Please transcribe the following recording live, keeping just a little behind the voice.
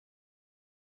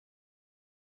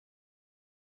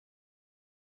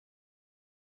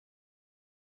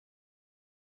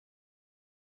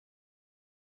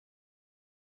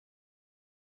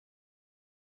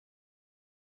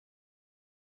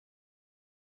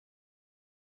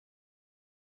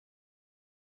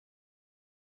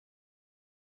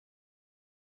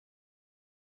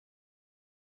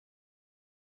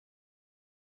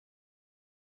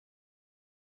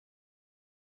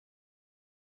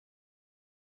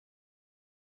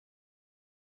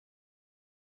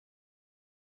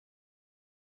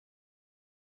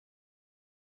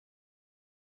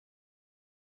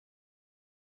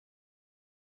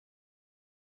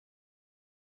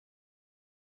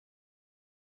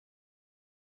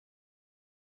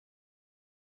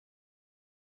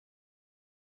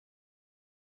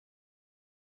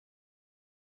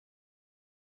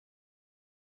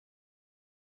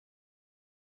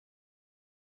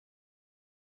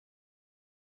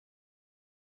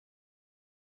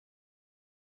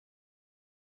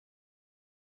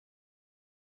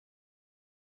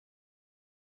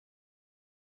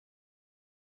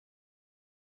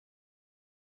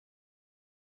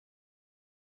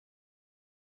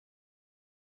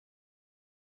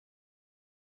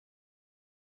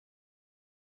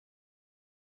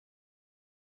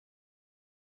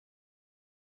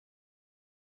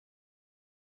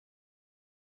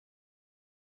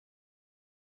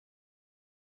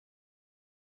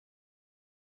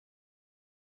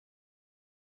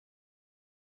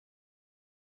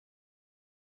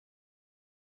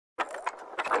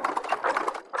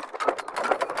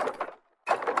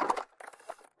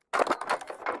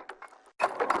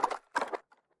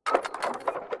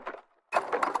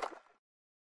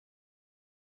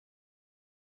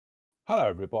Hello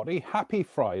everybody, happy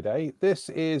Friday. This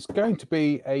is going to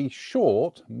be a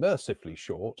short, mercifully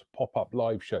short, pop-up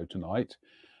live show tonight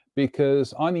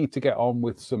because I need to get on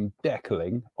with some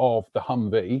decaling of the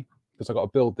Humvee because I've got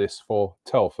to build this for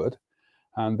Telford,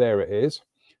 and there it is.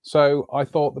 So I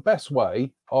thought the best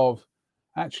way of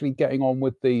actually getting on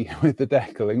with the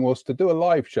decaling was to do a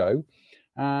live show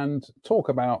and talk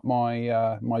about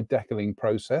my my decaling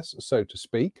process, so to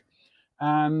speak,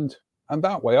 and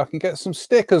that way I can get some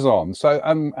stickers on. So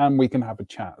and we can have a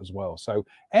chat as well. So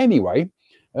anyway,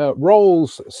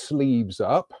 rolls sleeves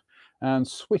up and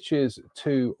switches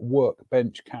to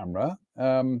workbench camera.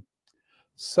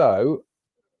 So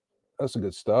that's a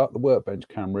good start. The workbench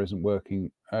camera isn't working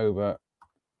over.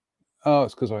 Oh,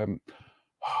 it's because I haven't.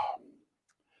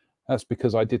 That's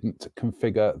because I didn't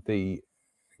configure the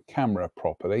camera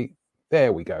properly.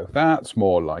 There we go. That's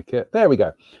more like it. There we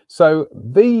go. So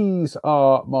these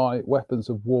are my weapons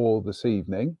of war this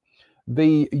evening.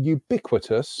 The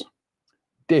ubiquitous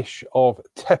dish of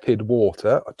tepid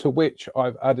water, to which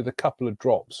I've added a couple of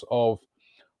drops of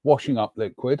washing up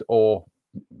liquid or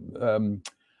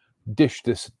dish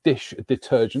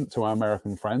detergent to our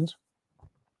American friends.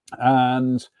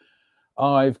 And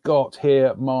I've got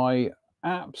here my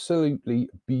absolutely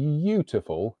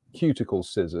beautiful cuticle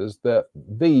scissors that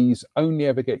these only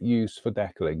ever get used for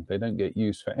decaling. They don't get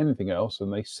used for anything else,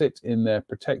 and they sit in their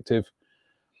protective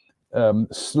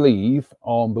sleeve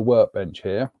on the workbench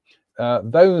here.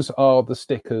 Those are the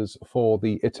stickers for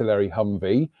the Italy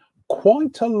Humvee.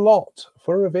 Quite a lot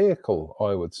for a vehicle,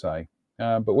 I would say,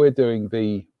 but we're doing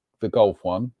the Golf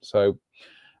one. So,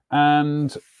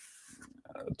 and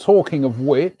talking of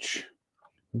which,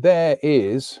 there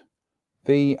is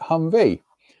the Humvee.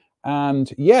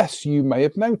 And yes, you may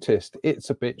have noticed it's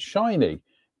a bit shiny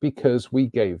because we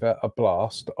gave it a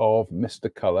blast of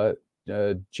Mr. Colour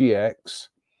GX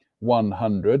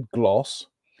 100 gloss,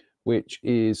 which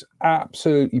is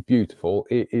absolutely beautiful.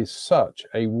 It is such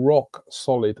a rock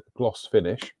solid gloss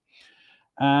finish.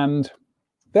 And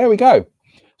there we go.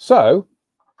 So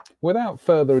without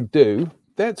further ado,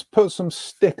 let's put some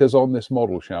stickers on this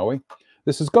model, shall we?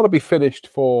 This has got to be finished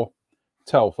for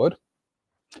Telford.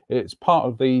 It's part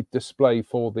of the display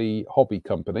for the hobby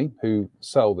company who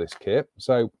sell this kit.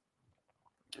 So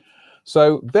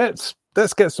let's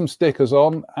get some stickers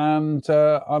on, and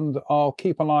I'll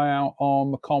keep an eye out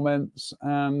on the comments,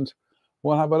 and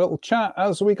we'll have a little chat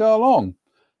as we go along.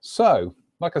 So,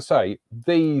 like I say,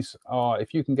 these are,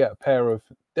 if you can get a pair of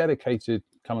dedicated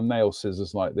kind of nail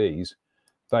scissors like these,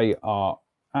 they are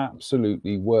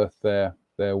absolutely worth their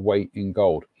weight in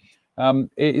gold.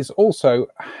 It is also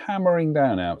hammering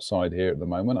down outside here at the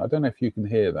moment. I don't know if you can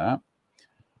hear that,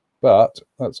 but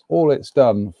that's all it's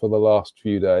done for the last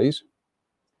few days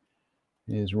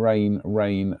is rain,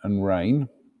 rain, and rain.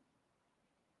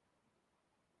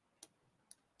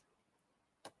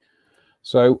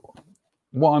 So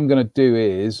what I'm going to do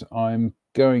is I'm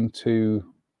going to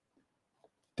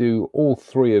do all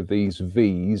three of these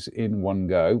V's in one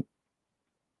go.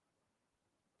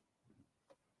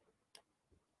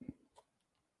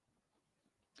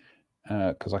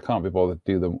 Because I can't be bothered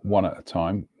to do them one at a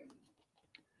time.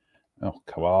 Oh,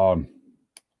 come on.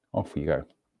 Off you go.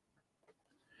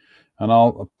 And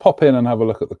I'll pop in and have a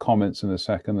look at the comments in a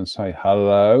second and say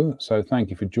hello. So thank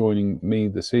you for joining me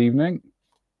this evening.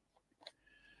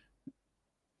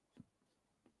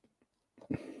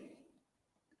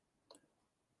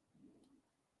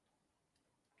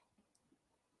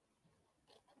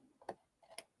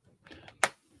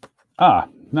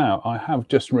 Now I have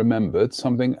just remembered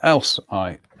something else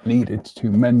I needed to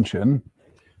mention,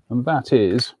 and that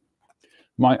is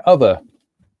my other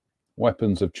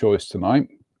weapons of choice tonight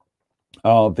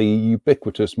are the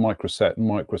ubiquitous Microset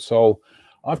and Microsol.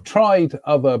 I've tried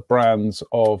other brands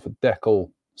of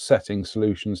decal setting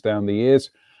solutions down the years.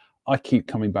 I keep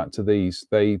coming back to these.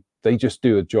 They just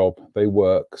do a job. They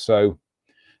work. So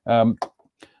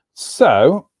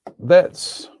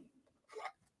let's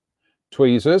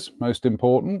tweezers, most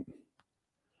important,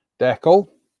 decal.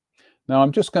 Now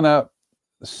I'm just going to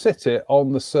sit it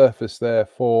on the surface there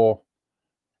for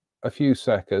a few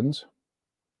seconds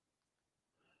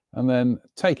and then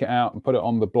take it out and put it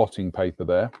on the blotting paper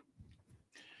there.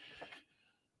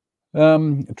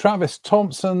 Travis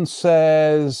Thompson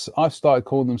says, I've started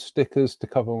calling them stickers to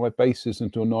cover my bases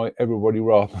and to annoy everybody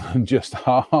rather than just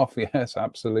half. Yes,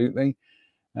 absolutely.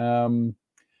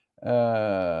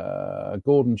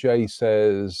 Gordon J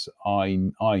says,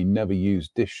 I never use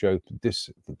dish soap,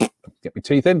 get my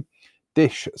teeth in,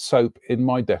 dish soap in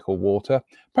my decal water.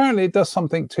 Apparently it does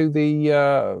something to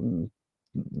the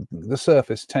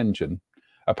surface tension,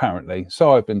 apparently,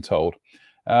 so I've been told.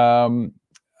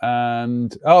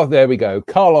 And oh, there we go.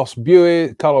 Carlos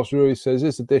Ruiz says,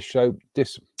 "Is the dish soap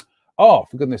Oh,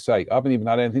 for goodness sake, I haven't even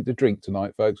had anything to drink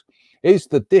tonight, folks. Is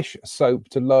the dish soap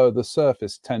to lower the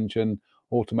surface tension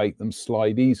or to make them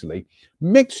slide easily?"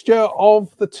 Mixture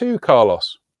of the two,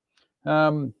 Carlos.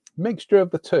 Mixture of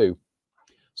the two.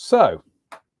 So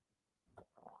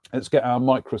let's get our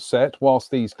micro set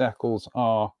whilst these decals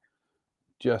are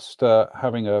just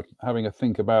having a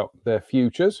think about their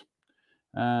futures.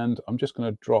 And I'm just going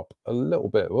to drop a little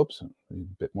bit, whoops, a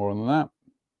bit more than that.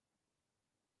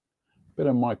 Bit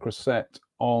of micro set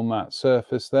on that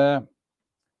surface there.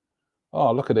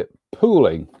 Oh, look at it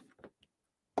pooling.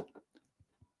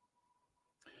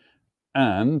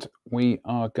 And we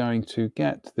are going to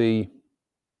get the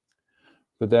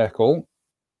decal.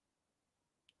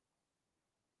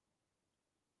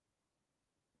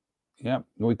 Yep,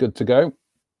 we're good to go.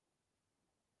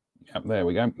 Yep, there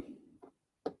we go.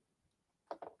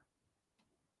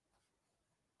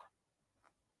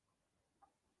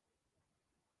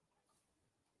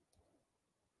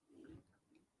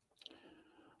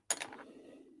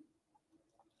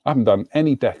 I haven't done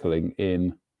any decaling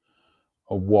in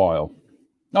a while.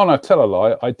 Oh no, tell a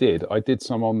lie, I did. I did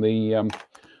some on the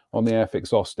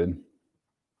Airfix Austin.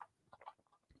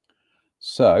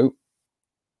 So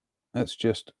let's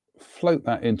just float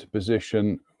that into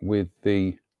position with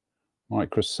the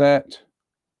micro set.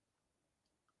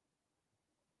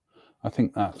 I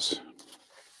think that's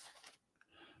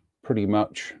pretty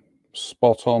much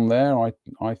spot on there.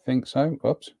 I think so.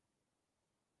 Oops.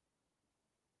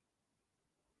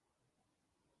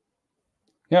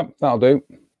 Yep, that'll do.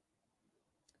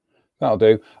 That'll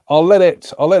do. I'll let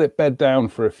it bed down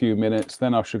for a few minutes.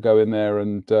 Then I should go in there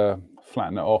and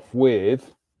flatten it off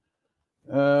with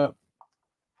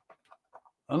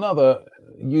another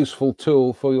useful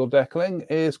tool for your decaling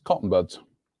is cotton buds.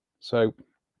 So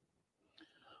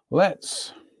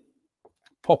let's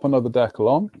pop another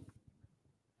decal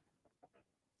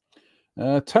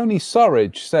on. Tony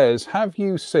Surridge says, "Have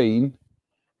you seen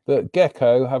that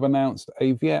Gecko have announced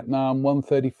a Vietnam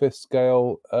 1/35th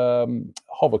scale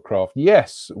hovercraft?"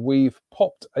 Yes, we've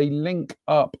popped a link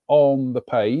up on the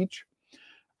page,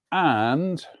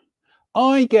 and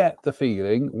I get the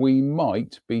feeling we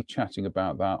might be chatting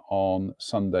about that on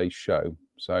Sunday's show.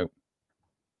 So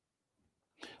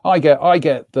I get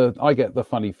the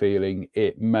funny feeling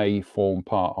it may form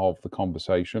part of the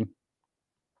conversation.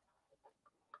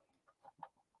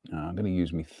 I'm going to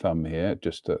use my thumb here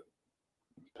just to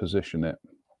position it.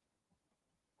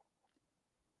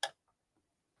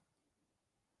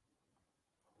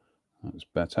 That's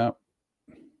better.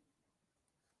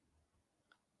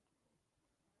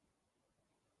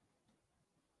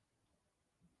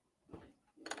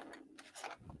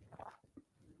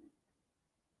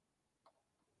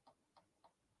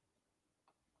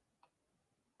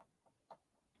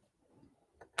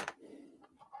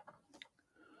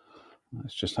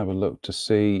 Let's just have a look to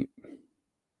see.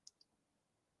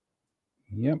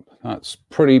 Yep, that's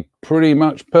pretty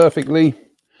much perfectly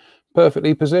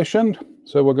positioned.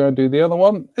 So we're going to do the other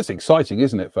one. It's exciting,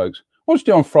 isn't it, folks? What did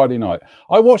you do on Friday night?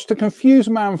 I watched a confused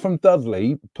man from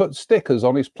Dudley put stickers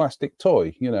on his plastic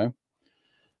toy, you know.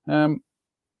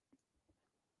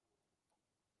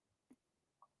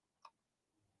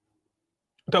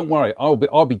 Don't worry,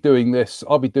 I'll be doing this.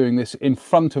 I'll be doing this in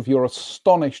front of your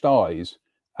astonished eyes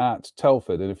at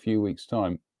Telford in a few weeks'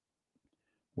 time.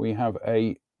 We have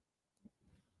a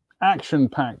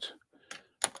action-packed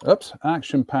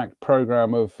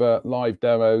program of live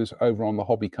demos over on the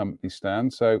Hobby Company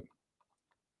stand. So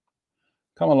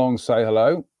come along, say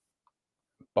hello,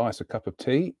 buy us a cup of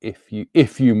tea if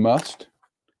you must.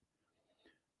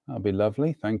 That'll be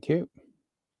lovely. Thank you.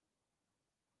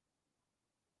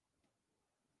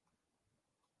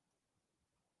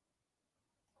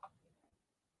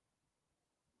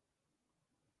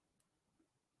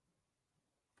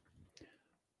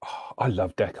 Oh, I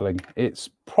love decaling. It's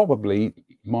probably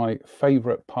my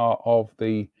favorite part of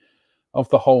the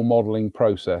whole modeling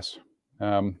process.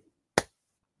 Let's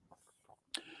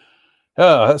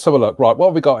have a look. Right, what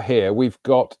have we got here? We've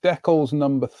got decals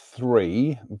number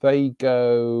 3.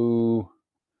 Decals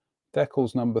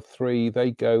number 3.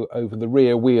 They go over the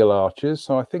rear wheel arches.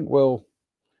 So I think we'll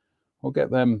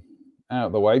get them out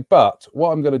of the way. But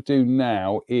what I'm going to do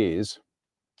now is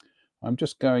I'm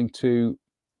just going to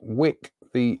wick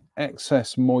the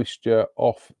excess moisture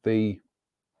off the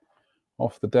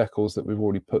decals that we've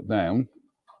already put down.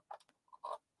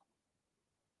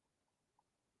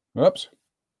 Oops. That's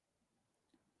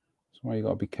why you got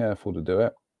to be careful to do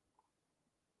it.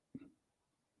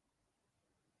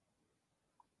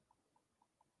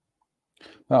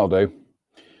 That'll do.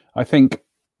 I think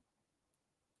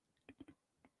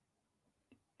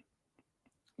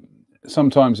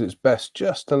sometimes it's best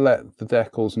just to let the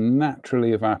decals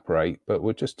naturally evaporate, but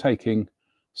we're just taking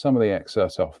some of the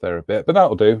excess off there a bit, but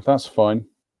that'll do. That's fine.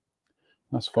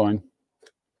 That's fine.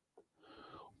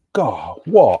 God,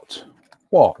 what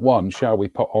one shall we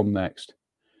put on next?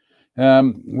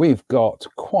 We've got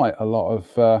quite a lot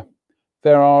of,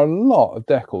 there are a lot of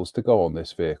decals to go on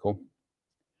this vehicle,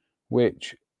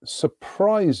 which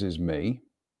surprises me.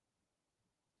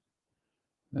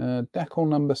 Decal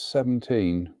number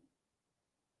 17.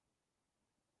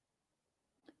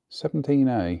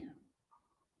 17A.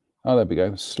 Oh, there we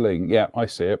go. Sling. Yeah, I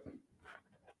see it.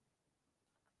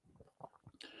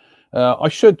 I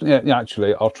should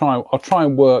actually. I'll try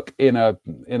and work in a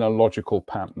logical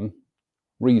pattern,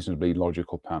 reasonably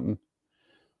logical pattern.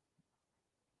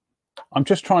 I'm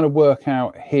just trying to work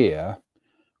out here.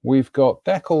 We've got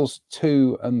decals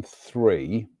 2 and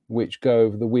 3, which go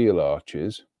over the wheel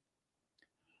arches,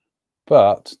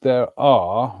 but there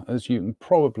are, as you can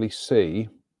probably see,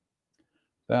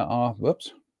 there are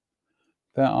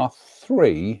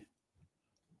 3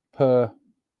 per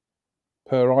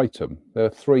item. There are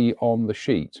 3 on the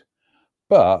sheet,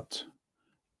 but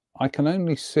I can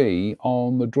only see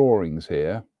on the drawings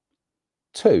here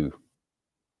 2,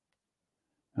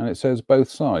 and it says both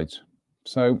sides.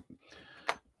 So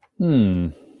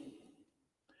so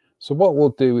what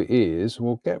we'll do is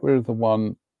we'll get rid of the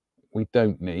one we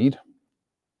don't need,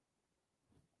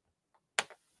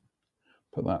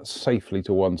 put that safely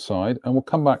to one side, and we'll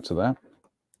come back to that.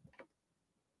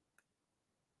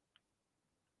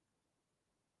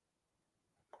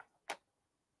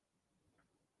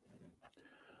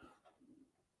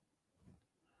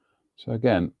 So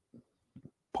again,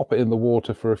 pop it in the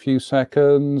water for a few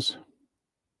seconds.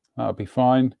 That'll be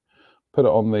fine. Put it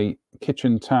on the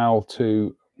kitchen towel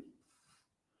to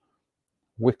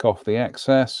wick off the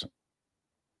excess.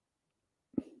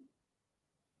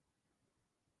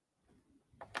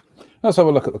 Let's have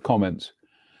a look at the comments.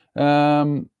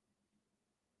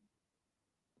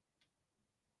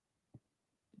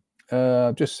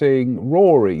 Just seeing,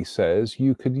 Rory says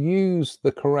you could use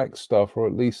the correct stuff, or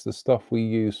at least the stuff we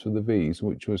used for the V's,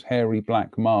 which was hairy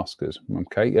black maskers.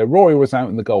 Okay, yeah, Rory was out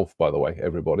in the Gulf, by the way,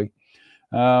 everybody.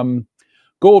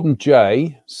 Gordon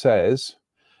J says,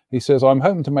 he says, I'm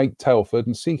hoping to make Telford,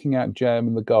 and seeking out Jem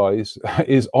and the guys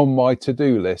is on my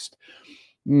to-do list.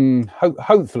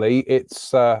 Hopefully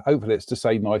it's to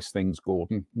say nice things,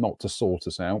 Gordon, not to sort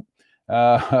us out.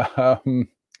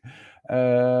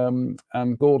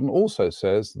 And Gordon also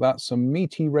says that's some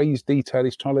meaty raised detail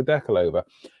he's trying to decal over.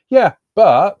 Yeah,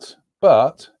 but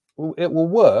it will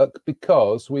work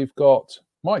because we've got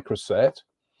Microset,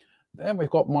 then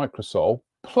we've got Microsol,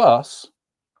 plus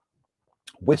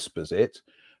Whispers It,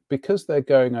 because they're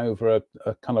going over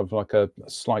a kind of like a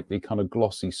slightly kind of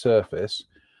glossy surface.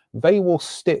 They will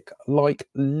stick like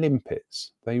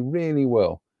limpets. They really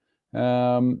will.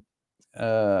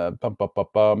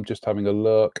 Just having a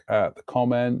look at the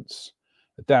comments.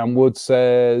 Dan Wood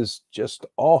says, just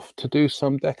off to do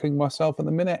some decaling myself at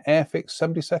the minute. Airfix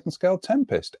 72nd scale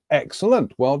Tempest.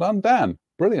 Excellent. Well done, Dan.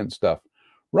 Brilliant stuff.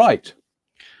 Right.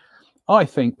 I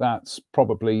think that's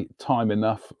probably time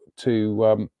enough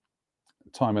for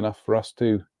us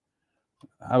to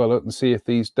have a look and see if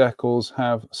these decals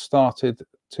have started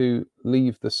to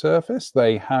leave the surface.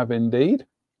 They have indeed,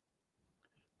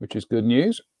 which is good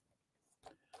news.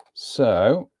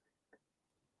 So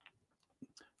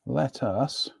let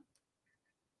us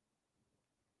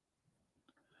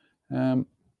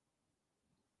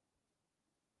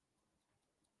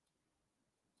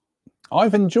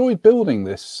I've enjoyed building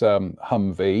this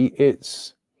Humvee.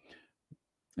 It's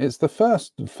the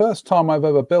first time I've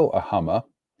ever built a Hummer,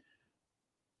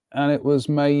 and it was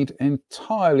made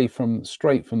entirely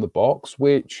straight from the box,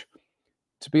 which,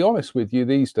 to be honest with you,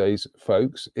 these days,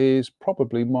 folks, is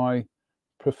probably my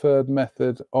preferred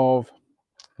method of.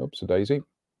 Oops, a daisy.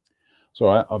 It's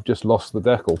all right. I've just lost the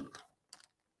decal.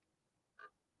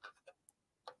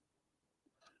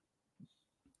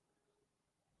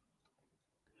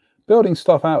 Building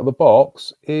stuff out of the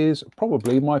box is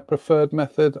probably my preferred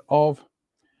method of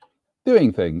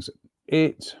doing things.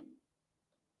 It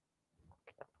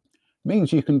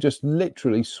means you can just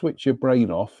literally switch your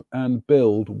brain off and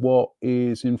build what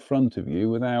is in front of you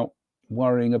without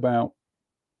worrying about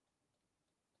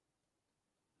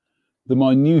the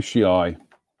minutiae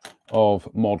of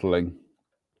modeling.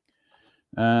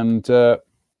 And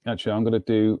actually, I'm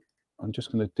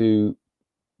just going to do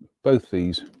both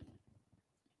these.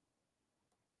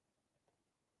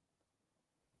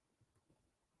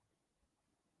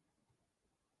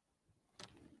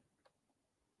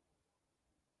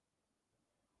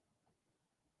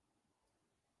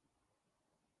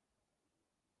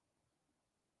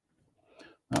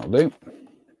 That'll do.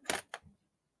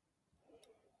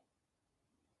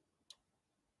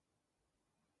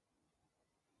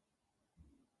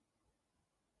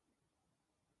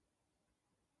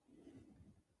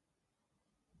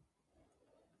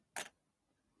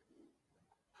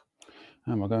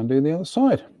 And we'll go and do the other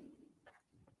side.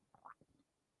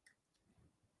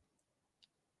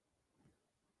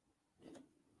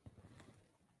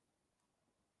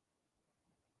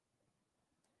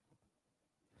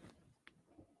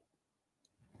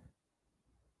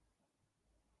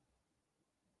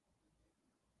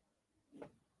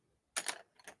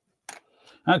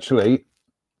 Actually,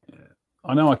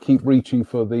 I know I keep reaching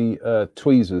for the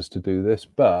tweezers to do this,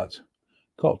 but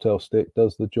cocktail stick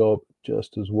does the job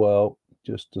just as well.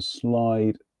 Just to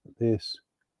slide this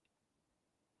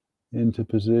into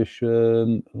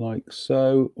position like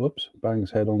so. Whoops,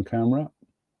 bangs head on camera.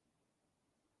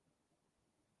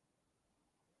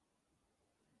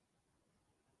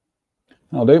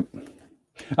 That'll do.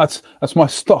 That's my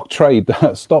stock trade,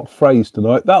 stock phrase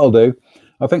tonight. That'll do.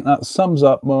 I think that sums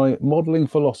up my modelling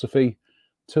philosophy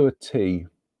to a T.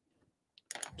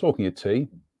 Talking of tea,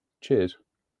 cheers.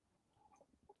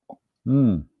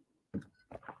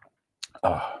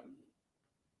 Ah.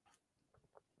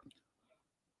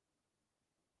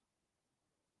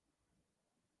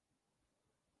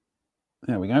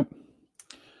 There we go.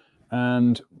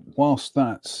 And whilst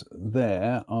that's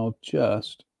there, I'll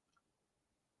just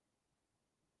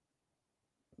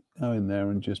go in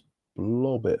there and just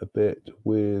blob it a bit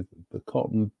with the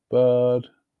cotton bud.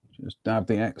 Just dab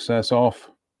the excess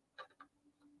off.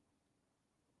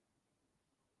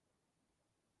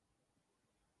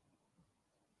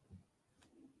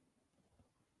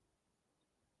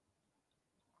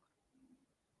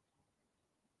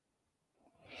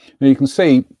 Now you can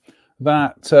see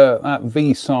that that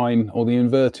V sign, or the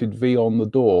inverted V on the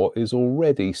door, is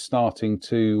already starting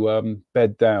to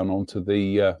bed down onto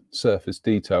the surface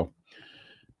detail.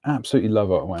 Absolutely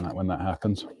love it when that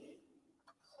happens.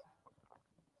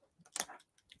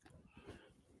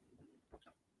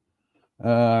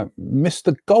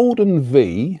 Mr. Golden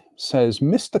V says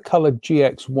Mr. Color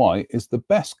GX White is the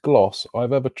best gloss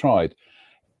I've ever tried.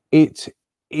 It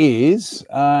is,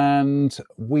 and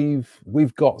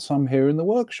we've got some here in the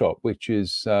workshop, which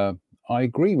is I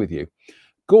agree with you.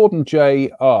 Gordon J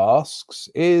asks,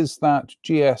 is that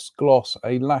GS Gloss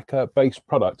a lacquer based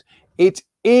product? It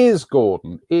is,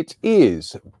 Gordon, it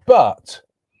is, but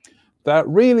that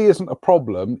really isn't a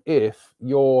problem if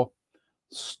your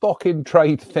stock in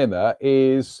trade thinner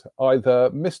is either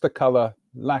Mr. Color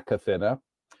lacquer thinner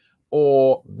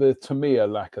or the Tamiya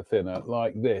lacquer thinner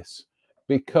like this,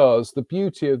 because the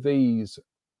beauty of these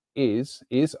is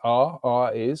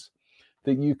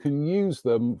that you can use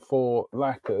them for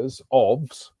lacquers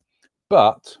OVs,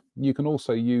 but you can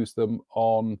also use them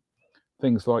on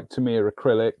things like Tamiya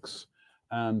acrylics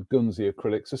and Gunzi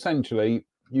acrylics. Essentially,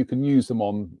 you can use them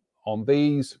on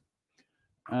these,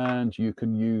 and you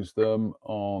can use them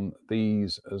on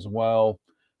these as well.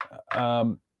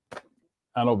 And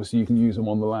obviously you can use them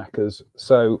on the lacquers.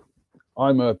 So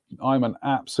I'm an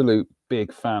absolute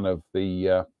big fan of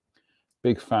the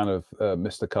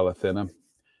Mr. Color Thinner.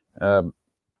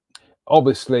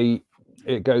 Obviously,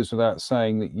 it goes without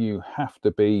saying that you have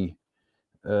to be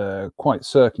quite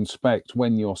circumspect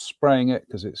when you're spraying it,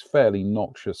 because it's fairly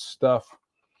noxious stuff.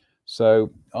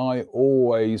 So I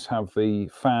always have the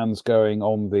fans going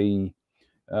on the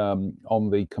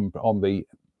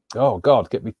oh god,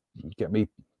 get me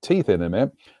teeth in a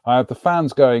minute. I have the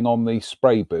fans going on the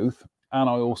spray booth, and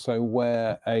I also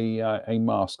wear a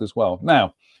mask as well.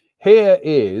 Now, here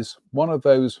is one of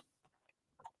those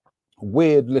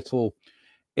weird little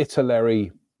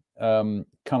Italeri kind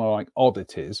of like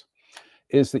oddities,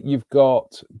 is that you've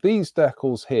got these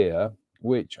decals here,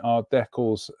 which are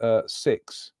decals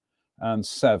 6 and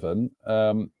 7,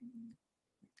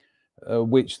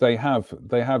 which they have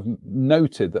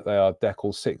noted that they are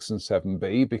decal 6 and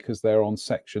 7B because they're on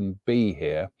section B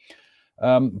here.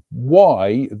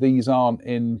 Why these aren't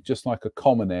in just like a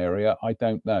common area, I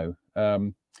don't know.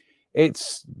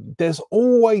 There's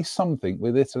always something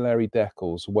with Italeri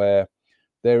decals where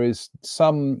there is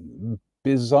some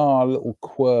bizarre little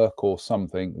quirk or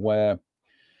something where,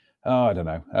 oh, I don't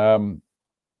know.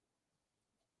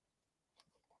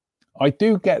 I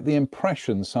do get the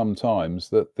impression sometimes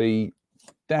that the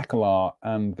decal art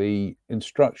and the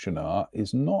instruction art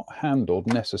is not handled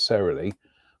necessarily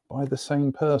by the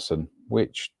same person,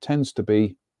 which tends to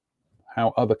be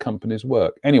how other companies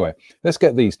work. Anyway, let's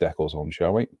get these decals on,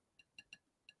 shall we?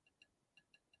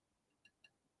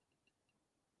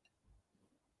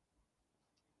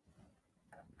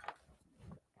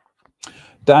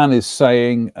 Dan is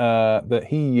saying that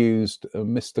he used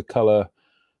Mr. Colour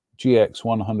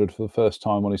GX100 for the first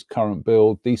time on his current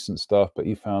build. Decent stuff, but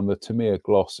he found the Tamiya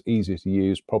gloss easier to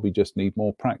use. Probably just need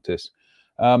more practice.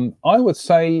 I would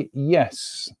say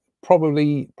yes.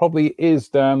 Probably is,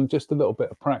 Dan. Just a little bit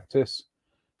of practice.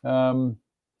 But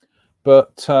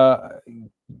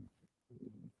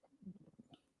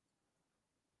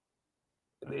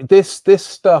this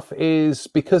stuff is,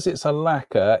 because it's a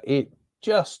lacquer, it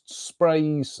just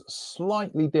sprays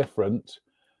slightly different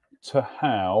to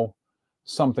how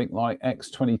something like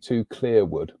X22 clear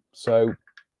would. So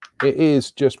it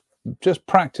is just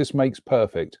practice makes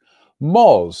perfect.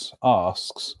 Moz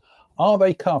asks, are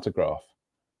they cartograph?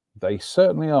 They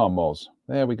certainly are, Moz.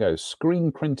 There we go.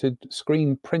 Screen printed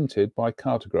by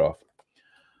Cartograph.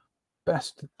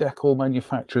 Best decal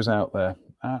manufacturers out there.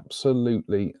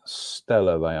 Absolutely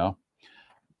stellar they are.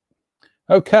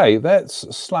 Okay,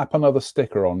 let's slap another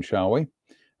sticker on, shall we?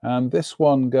 And this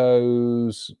one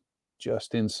goes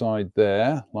just inside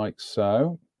there, like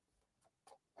so.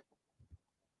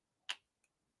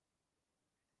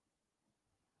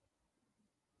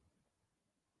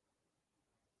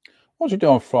 What did you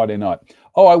do on Friday night?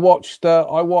 Oh, I watched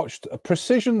a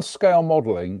precision scale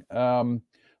modeling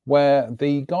where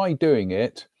the guy doing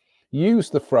it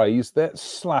used the phrase, let's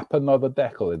slap another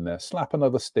decal in there, slap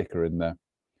another sticker in there.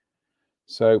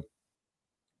 So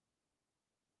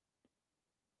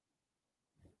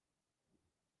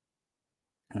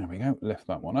there we go, lift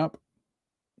that one up.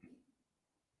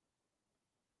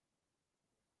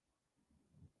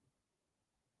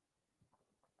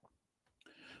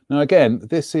 Now again,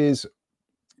 this is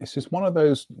one of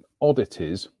those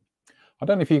oddities. I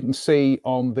don't know if you can see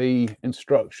on the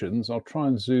instructions. I'll try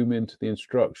and zoom into the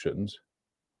instructions.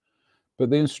 But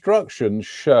the instructions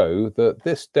show that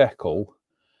this decal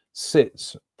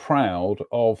sits proud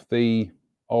of the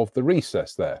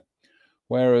recess there,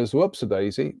 whereas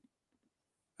whoopsie-daisy,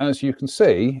 as you can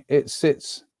see, it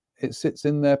sits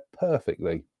in there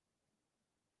perfectly.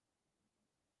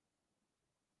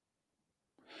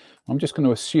 I'm just going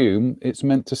to assume it's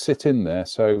meant to sit in there,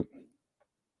 so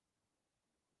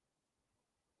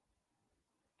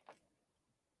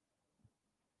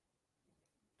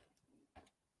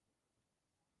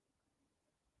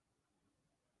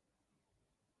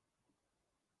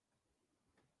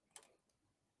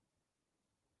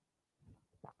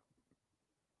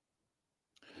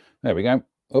there we go.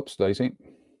 Oops, Daisy.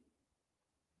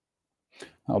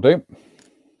 That'll do.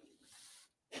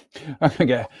 I'm going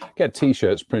to get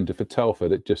t-shirts printed for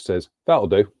Telford. It just says, that'll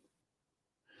do.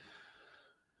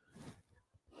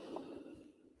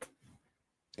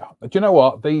 Do you know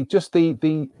what?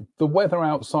 The weather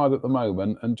outside at the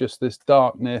moment, and just this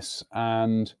darkness,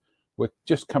 and we're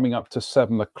just coming up to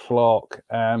 7 o'clock,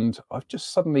 and I've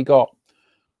just suddenly got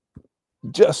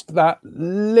just that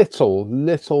little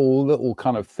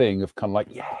kind of thing of kind of like,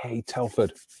 yay,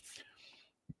 Telford.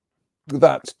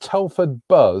 That Telford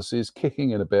buzz is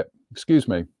kicking in a bit. Excuse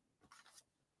me.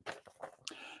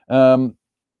 Right,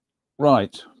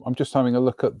 I'm just having a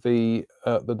look at the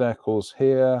decals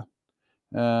here.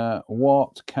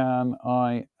 What can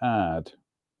I add?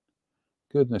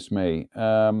 Goodness me.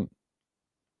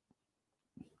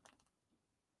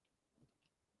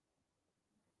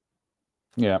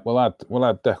 Yeah, we'll add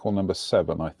decal number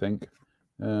 7, I think.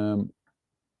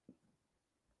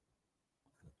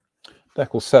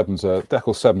 Decal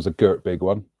 7's a girt big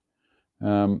one.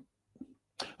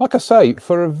 Like I say,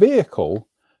 for a vehicle,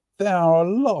 there are a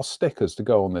lot of stickers to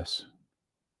go on this.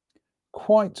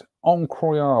 Quite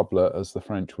incroyable, as the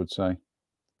French would say.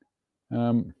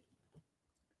 Dan,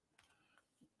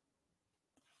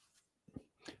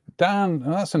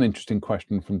 and that's an interesting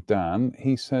question from Dan.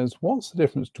 He says, what's the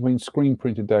difference between screen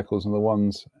printed decals and the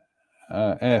ones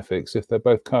Airfix if they're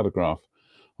both Cartograph?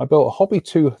 I built a Hobby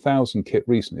 2000 kit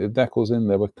recently. The decals in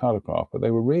there were Cartograph, but they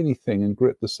were really thin and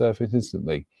gripped the surface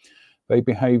instantly. They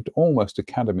behaved almost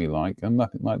Academy-like and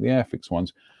nothing like the Airfix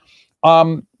ones.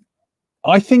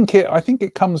 I think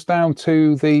it comes down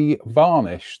to the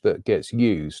varnish that gets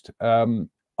used. I'll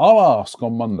ask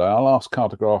on Monday. I'll ask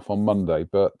Cartograph on Monday,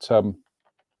 but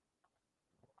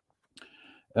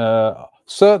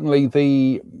certainly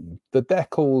the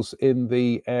decals in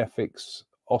the Airfix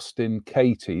Austin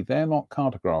Katie, they're not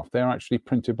Cartograph. They're actually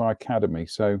printed by Academy.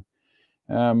 So,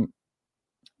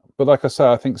 but like I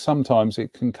say, I think sometimes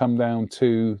it can come down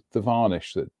to the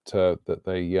varnish that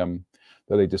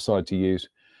they decide to use.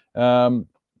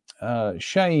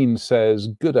 Shane says,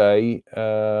 "Good day,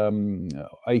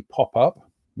 a pop up."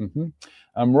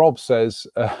 And Rob says,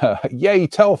 "Yay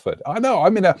Telford!" I know.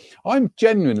 I'm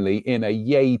genuinely in a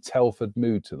yay Telford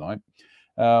mood tonight.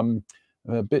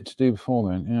 A bit to do before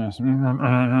then. Yes,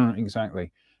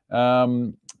 exactly.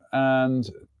 And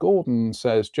Gordon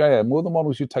says, JM, will the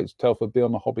models you take to Telford be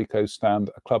on the Hobbyco stand,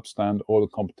 a club stand, or the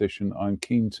competition? I'm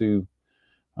keen to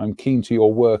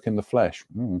your work in the flesh.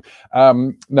 No,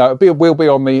 we'll be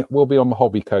on the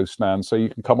Hobbyco stand, so you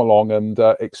can come along and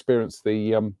experience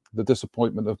the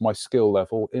disappointment of my skill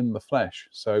level in the flesh.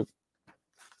 So,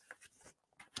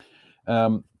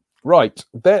 right,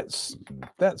 let's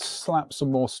slap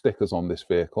some more stickers on this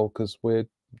vehicle, because I'm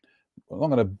not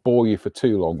going to bore you for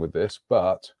too long with this,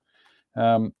 but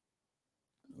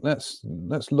let's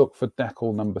look for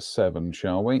decal number 7,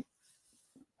 shall we?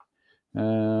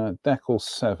 Decal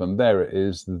 7, there it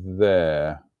is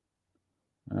there.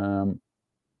 There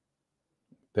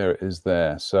it is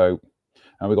there. So,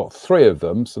 and we've got 3 of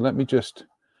them. So let me just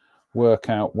work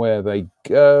out where they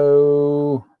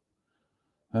go.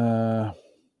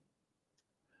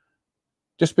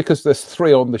 Just because there's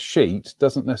 3 on the sheet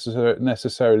doesn't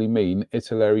necessarily mean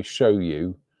Italeri show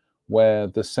you where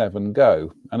the 7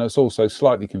 go. And it's also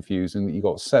slightly confusing that you've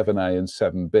got 7A and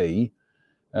 7B.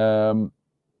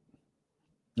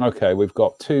 Okay, we've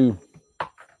got two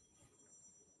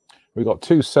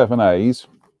 7As.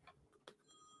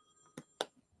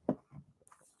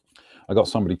 I got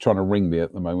somebody trying to ring me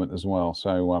at the moment as well.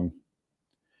 So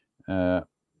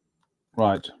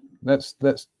right, let's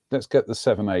get the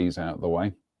 7As out of the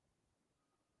way.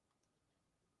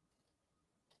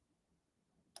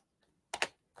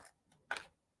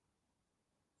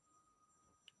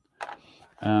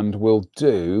 And we'll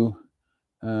do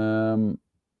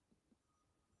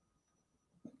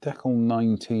Decal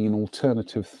 19,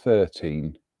 alternative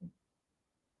 13.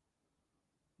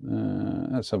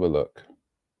 Let's have a look.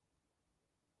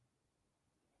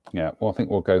 Yeah, well, I think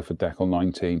we'll go for Decal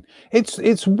 19.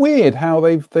 It's weird how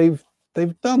they've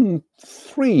done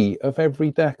 3 of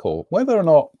every decal. Whether or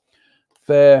not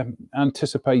they're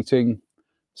anticipating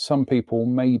some people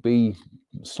maybe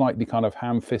slightly kind of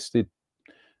ham-fisted,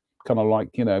 kind of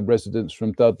like, you know, residents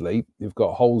from Dudley who've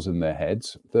got holes in their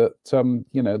heads, that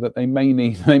you know, that they may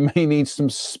need some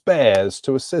spares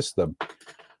to assist them.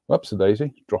 Whoops, a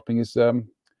daisy, dropping his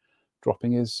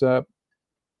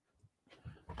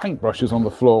paintbrushes on the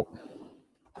floor.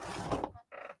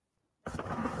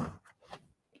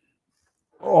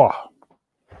 Oh.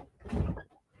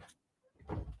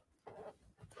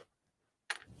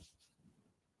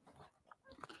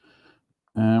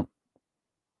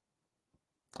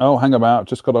 Oh, hang about.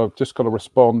 Just got to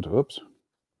respond. Oops.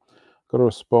 Got to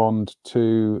respond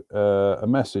to a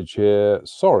message here.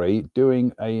 Sorry,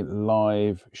 doing a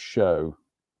live show.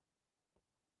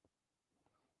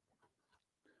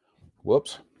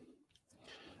 Whoops.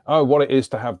 Oh, what it is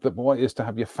to have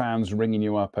your fans ringing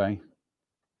you up, eh?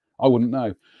 I wouldn't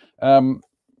know.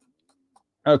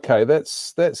 Okay,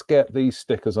 let's get these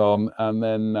stickers on, and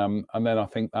then I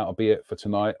think that'll be it for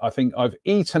tonight. I think I've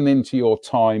eaten into your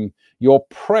time, your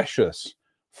precious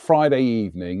Friday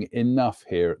evening, enough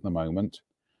here at the moment.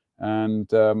 And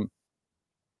so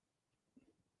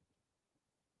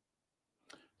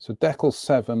Decal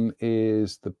 7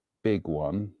 is the big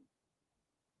one.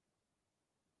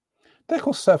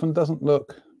 Decal 7 doesn't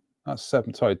look, that's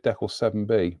 7, sorry, Decal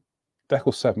 7B.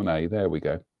 Decal 7A, there we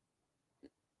go.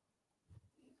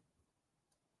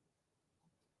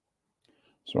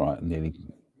 That's right, I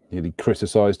nearly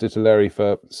criticised Italeri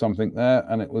for something there,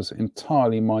 and it was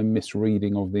entirely my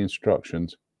misreading of the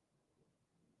instructions.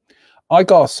 I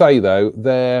gotta say though,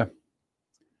 they're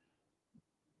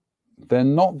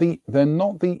not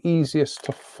the easiest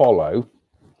to follow,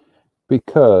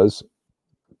 because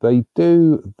they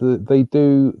do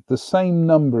the same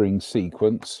numbering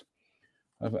sequence.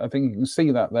 I think you can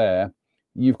see that there.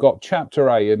 You've got chapter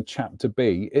A and chapter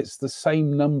B. It's the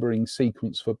same numbering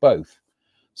sequence for both.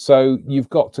 So you've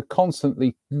got to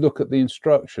constantly look at the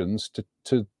instructions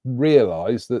to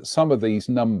realize that some of these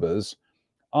numbers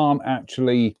aren't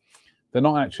actually, they're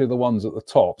not actually the ones at the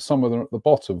top. Some of them are at the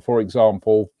bottom. For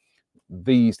example,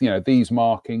 these, you know, these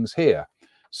markings here.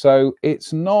 So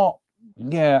it's not,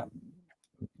 yeah,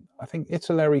 I think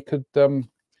Italeri could,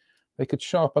 they could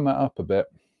sharpen that up a bit.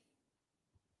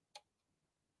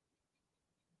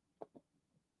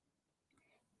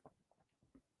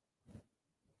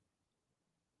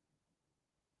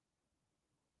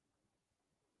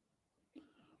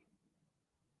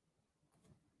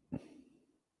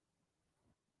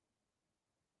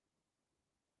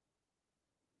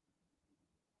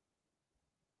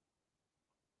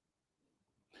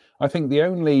 I think the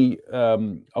only, I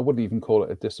wouldn't even call it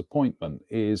a disappointment,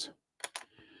 is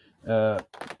I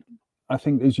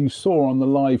think, as you saw on the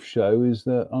live show, is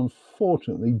that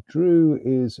unfortunately Drew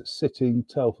is sitting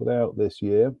Telford out this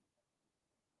year.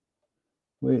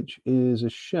 which is a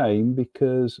shame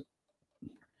because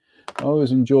I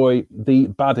always enjoy the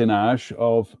badinage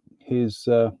of his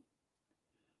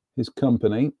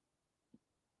company.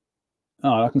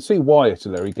 Oh, I can see why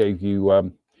Italy gave you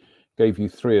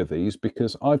 3 of these,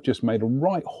 because I've just made a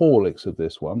right Horlicks of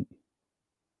this one.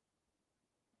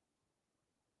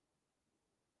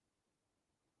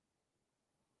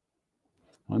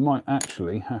 I might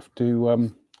actually have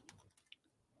to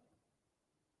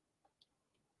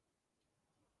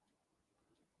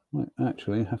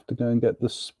go and get the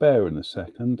spare in a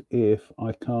second if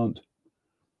I can't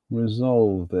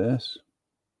resolve this.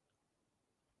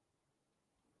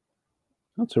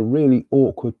 That's a really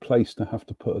awkward place to have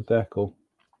to put a decal.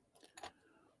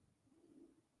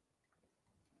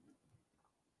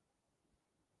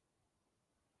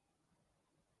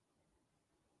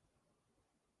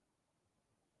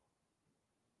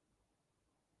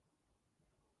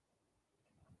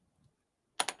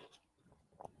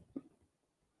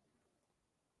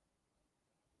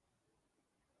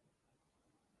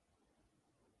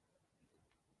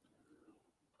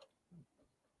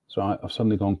 So I've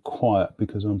suddenly gone quiet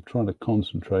because I'm trying to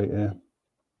concentrate here.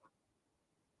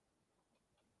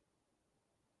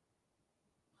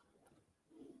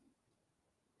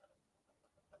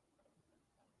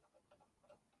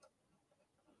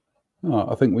 Oh,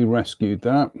 I think we rescued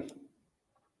that.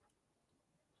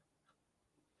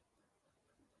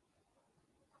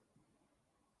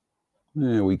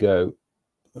 There we go.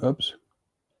 Oops.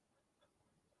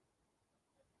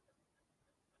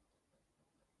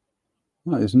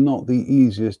 That is not the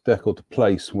easiest decal to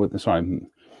place. Sorry,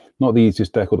 not the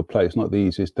easiest decal to place, not the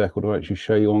easiest decal to actually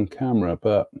show you on camera,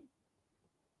 but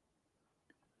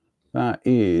that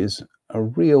is a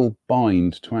real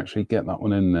bind to actually get that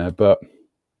one in there. But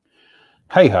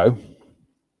hey ho.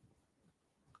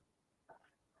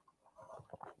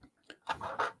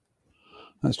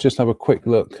 Let's just have a quick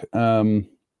look.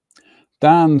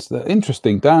 Dan's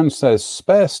interesting. Dan says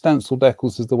spare stencil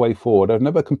decals is the way forward. I've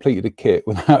never completed a kit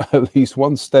without at least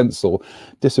one stencil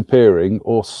disappearing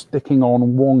or sticking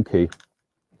on wonky.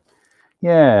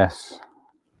 Yes,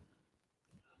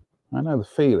 I know the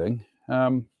feeling.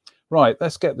 Right,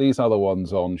 let's get these other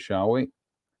ones on, shall we?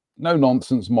 No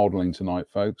nonsense modelling tonight,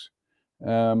 folks.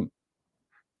 And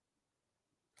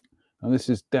this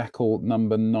is decal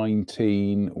number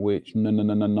 19, which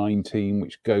 19,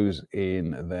 which goes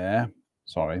in there.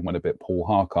 Sorry, went a bit Paul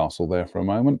Hardcastle there for a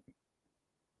moment.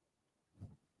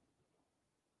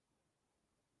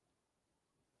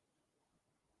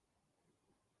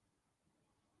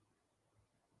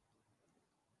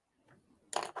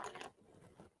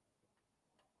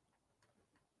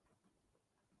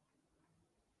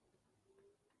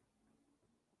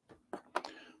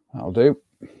 That'll do.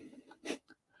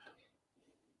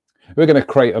 We're going to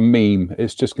create a meme.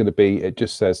 It's just going to be, it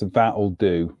just says, that'll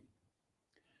do.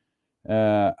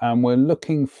 And we're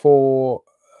looking for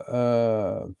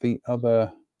the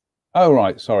other. Oh,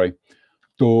 right. Sorry.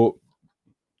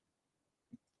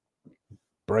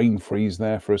 Brain freeze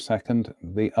there for a second.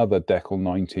 The other decal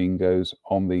 19 goes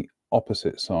on the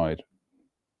opposite side.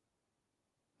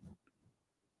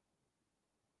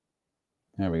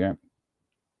 There we go.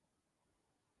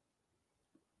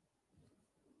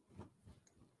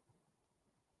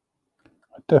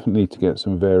 I definitely need to get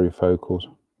some varifocals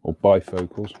or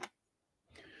bifocals.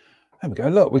 There we go.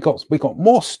 Look, we got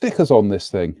more stickers on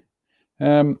this thing.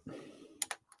 Dum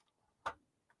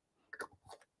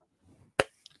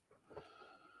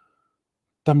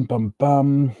bum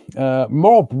bum.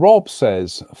 Rob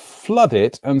says, flood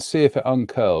it and see if it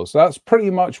uncurls. That's pretty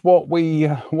much what we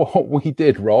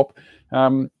did, Rob.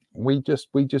 We just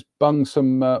bung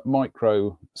some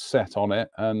micro set on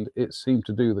it, and it seemed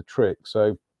to do the trick.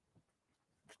 So,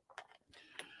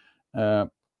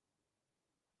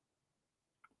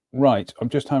 right, I'm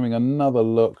just having another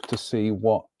look to see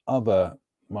what other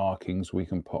markings we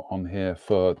can put on here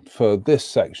for this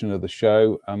section of the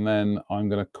show, and then I'm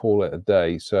going to call it a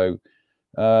day. So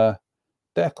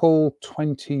decal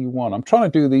 21, I'm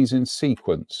trying to do these in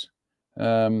sequence.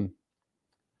 Decal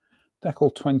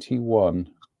 21,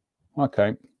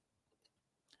 okay,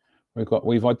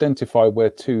 we've identified where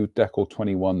 2 decal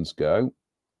 21s go.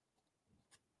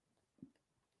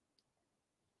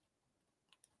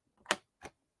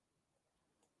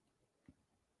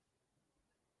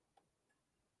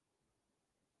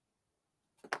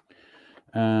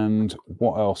 And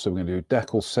what else are we going to do?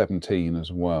 Decal 17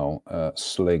 as well,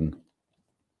 sling.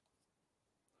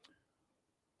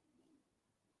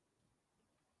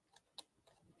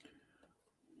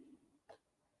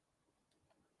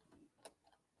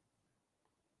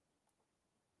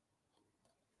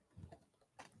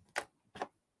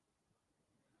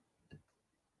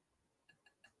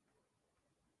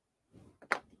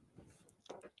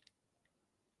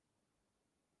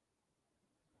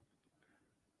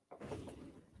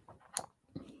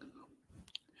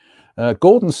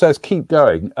 Gordon says keep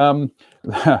going.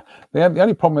 The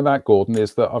only problem with that, Gordon,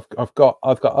 is that I've got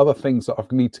other things that I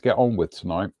need to get on with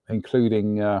tonight,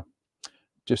 including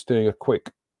just doing a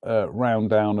quick round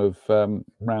down of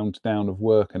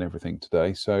work and everything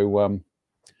today. So,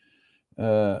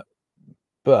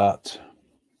 but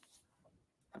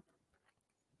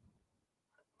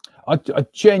I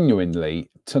genuinely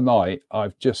tonight,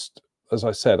 I've just, as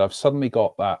I said, I've suddenly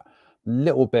got that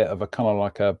little bit of a kind of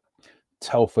like a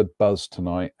Telford buzz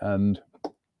tonight, and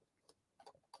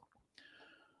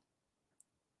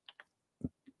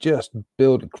just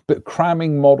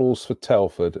cramming models for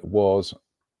Telford was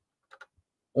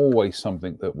always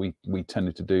something that we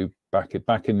tended to do back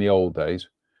in the old days.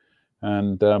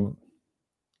 And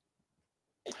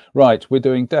right, we're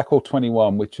doing Decal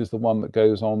 21, which is the one that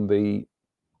goes on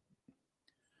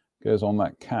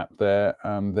that cap there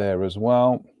and there as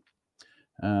well.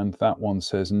 And that one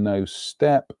says no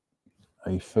step,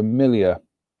 a familiar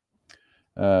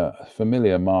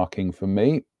marking for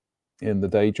me in the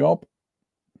day job.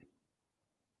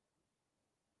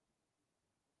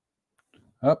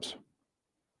 Oops.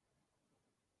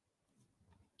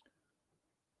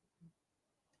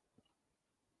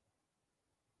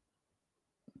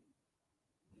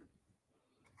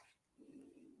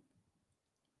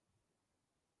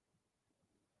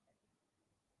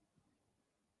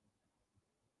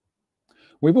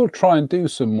 We will try and do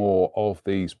some more of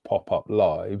these pop-up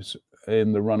lives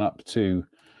in the run-up to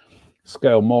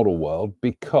Scale Model World,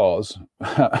 because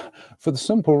for the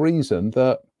simple reason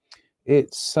that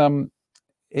it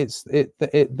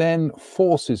then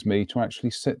forces me to actually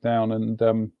sit down and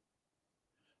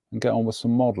get on with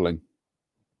some modeling.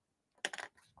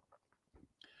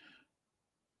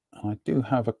 I do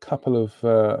have a couple of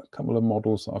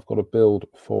models that I've got to build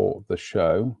for the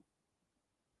show.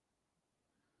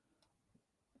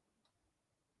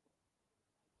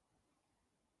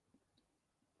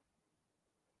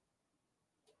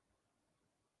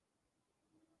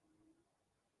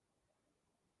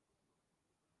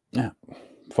 Yeah,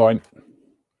 fine.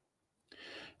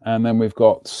 And then we've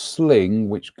got Sling,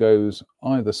 which goes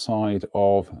either side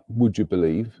of, would you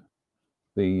believe,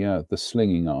 the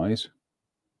slinging eyes.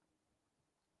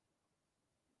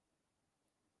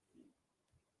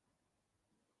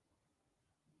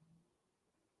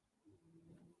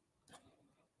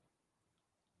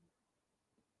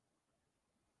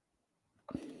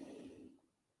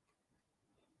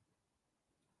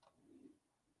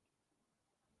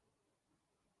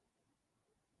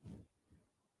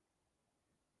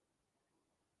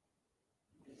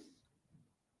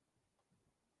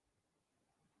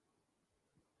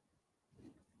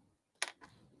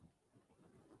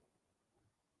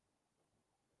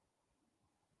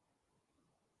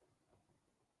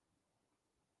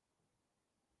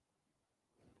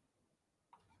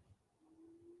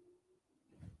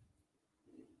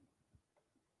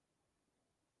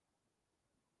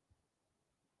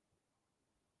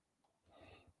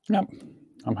 Yep,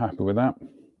 I'm happy with that.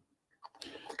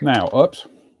 Now, oops.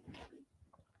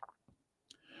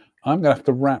 I'm going to have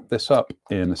to wrap this up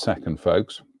in a second,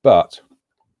 folks. But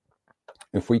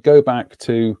if we go back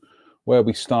to where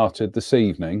we started this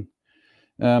evening,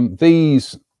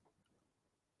 these,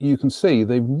 you can see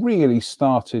they really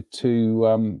started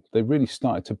to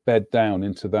bed down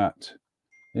into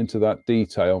that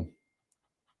detail.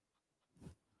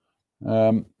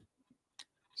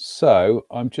 So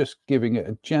I'm just giving it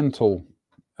a gentle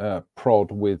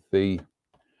prod with the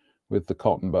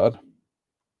cotton bud.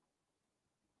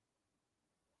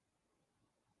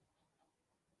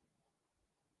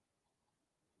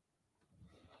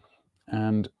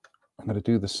 And I'm going to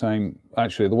do the same.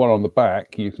 Actually, the one on the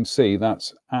back, you can see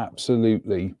that's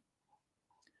absolutely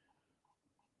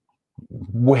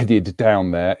wedded down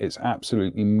there. It's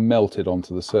absolutely melted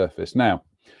onto the surface. Now,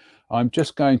 I'm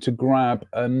just going to grab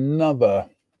another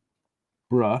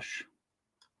brush.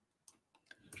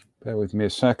 Bear with me a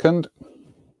second.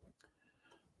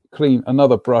 Clean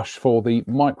another brush for the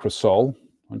Microsol.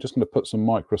 I'm just going to put some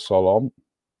Microsol on.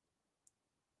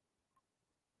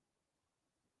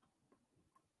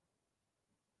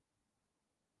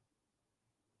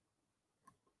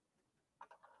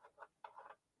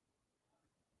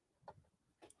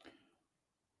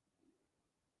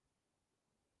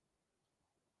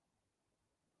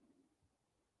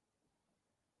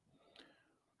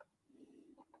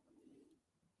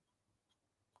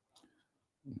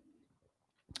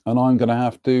 And I'm going to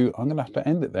have to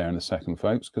end it there in a second,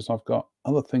 folks, because I've got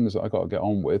other things that I've got to get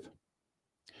on with.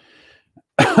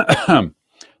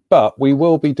 But we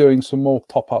will be doing some more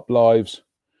pop-up lives,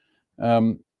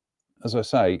 as I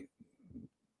say,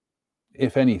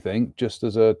 if anything, just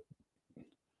as a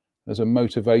as a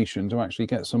motivation to actually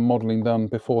get some modelling done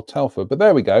before Telford. But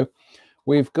there we go.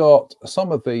 We've got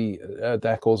some of the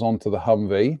decals onto the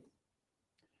Humvee,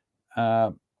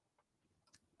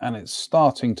 and it's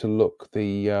starting to look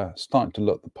the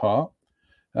part.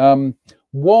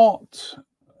 What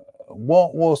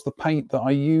was the paint that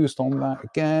I used on that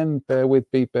again? Bear with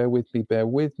me, bear with me, bear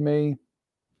with me.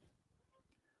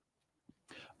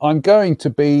 I'm going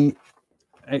to be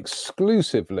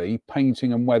exclusively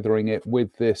painting and weathering it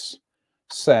with this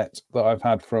set that I've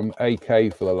had from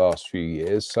AK for the last few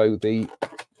years. So the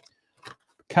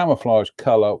camouflage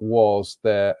color was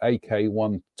their AK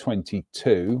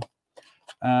 122,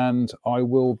 and I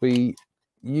will be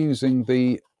using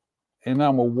the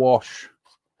enamel wash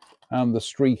and the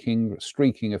streaking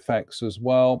effects as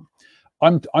well.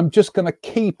 I'm just going to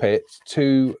keep it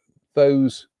to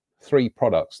those 3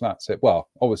 products. That's it. Well,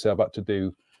 obviously I've had to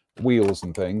do wheels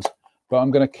and things, but I'm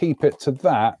going to keep it to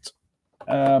that,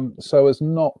 so as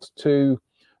not to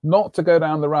go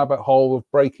down the rabbit hole of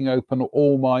breaking open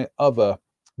all my other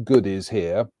goodies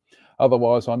here.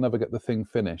 Otherwise I'll never get the thing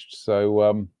finished.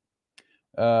 So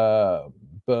on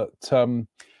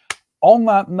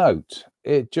that note,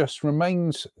 it just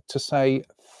remains to say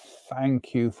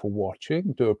thank you for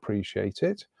watching. Do appreciate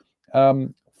it.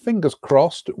 Fingers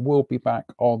crossed we'll be back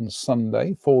on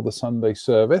Sunday for the Sunday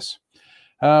service,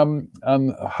 and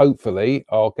hopefully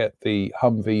I'll get the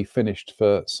Humvee finished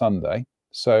for Sunday.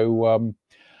 So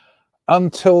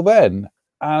until then,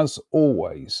 as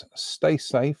always, stay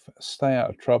safe, stay out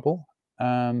of trouble,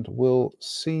 and we'll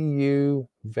see you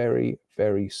very,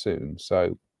 very soon.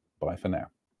 So bye for now.